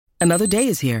Another day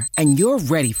is here, and you're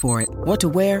ready for it. What to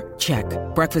wear? Check.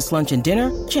 Breakfast, lunch, and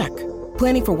dinner? Check.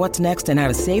 Planning for what's next and how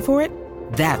to save for it?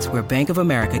 That's where Bank of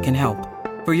America can help.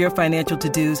 For your financial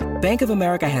to-dos, Bank of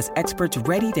America has experts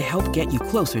ready to help get you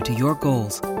closer to your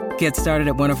goals. Get started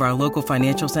at one of our local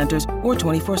financial centers or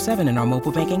 24/7 in our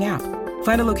mobile banking app.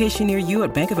 Find a location near you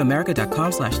at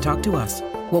bankofamerica.com/talktous.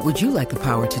 What would you like the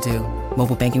power to do?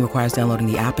 Mobile banking requires downloading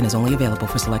the app and is only available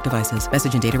for select devices.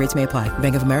 Message and data rates may apply.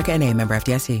 Bank of America N.A., member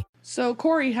FDIC. So,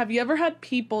 Corey, have you ever had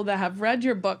people that have read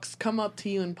your books come up to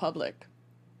you in public?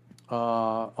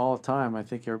 All the time. I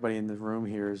think everybody in the room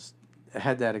here has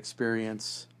had that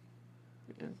experience.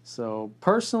 Yeah. So,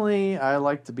 personally, I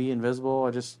like to be invisible.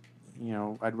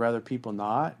 I'd rather people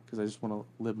not, because I just want to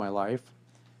live my life.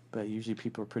 But usually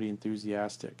people are pretty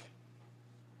enthusiastic.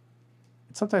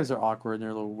 And sometimes they're awkward and they're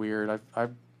a little weird.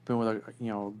 I've been with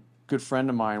a good friend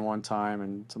of mine one time,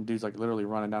 and some dude's like literally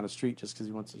running down the street just because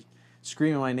he wants to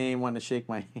scream my name, wanting to shake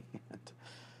my hand.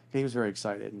 He was very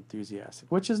excited and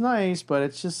enthusiastic, which is nice, but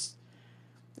it's just,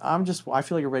 I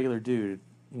feel like a regular dude,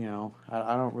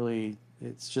 I don't really,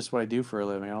 it's just what I do for a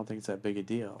living. I don't think it's that big a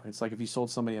deal. It's like if you sold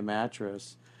somebody a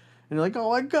mattress, and you're like, oh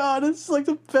my God, it's like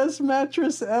the best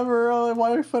mattress ever. Oh, my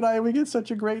wife and we get such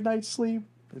a great night's sleep.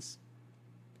 It's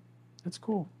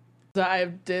cool. I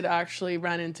did actually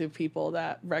run into people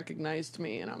that recognized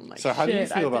me, and I'm like, so how do you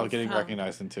feel about getting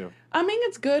recognized into? I mean,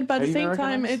 it's good, but at the same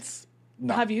time, it's...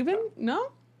 No. Have you been?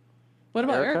 No? What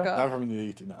about Erica? Not from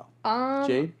the no.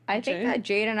 Jade? I think that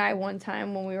Jade and I, one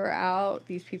time when we were out,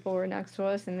 these people were next to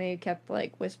us, and they kept,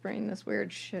 like, whispering this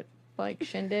weird shit, like,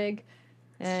 shindig.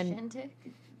 And, shindig?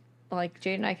 Like,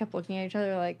 Jade and I kept looking at each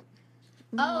other like...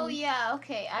 Oh, yeah,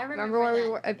 okay. I remember where that. we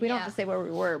were. We don't have to say where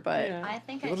we were, but... Yeah. I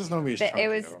think people just know me as Chunky.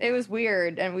 It was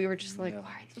weird, and we were just like, why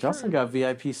are these Justin got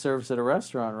VIP service at a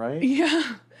restaurant, right?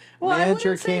 Yeah. Well,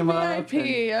 Manager came up.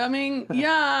 VIP. I mean,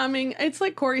 it's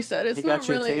like Corey said. It's not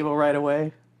really... He got you a table right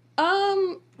away?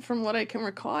 From what I can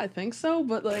recall, I think so.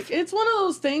 But, like, it's one of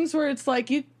those things where it's like,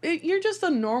 you're just a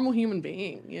normal human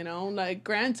being, Like,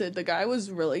 granted, the guy was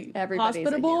really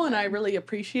hospitable, and I really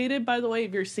appreciate it. By the way,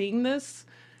 if you're seeing this,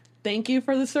 thank you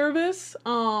for the service.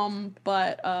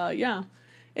 Yeah,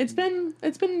 it's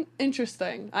been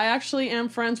interesting. I actually am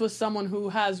friends with someone who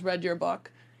has read your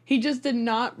book. He just did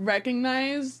not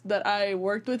recognize that I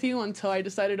worked with you until I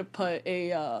decided to put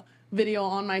a video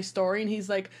on my story, and he's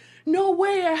like, no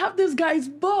way, I have this guy's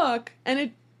book. And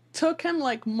it took him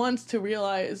like months to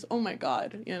realize, oh my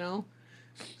God,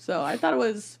 So I thought it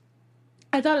was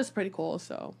pretty cool.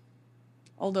 So,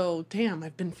 although, damn,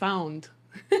 I've been found.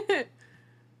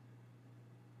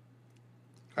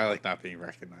 I like not being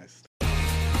recognized.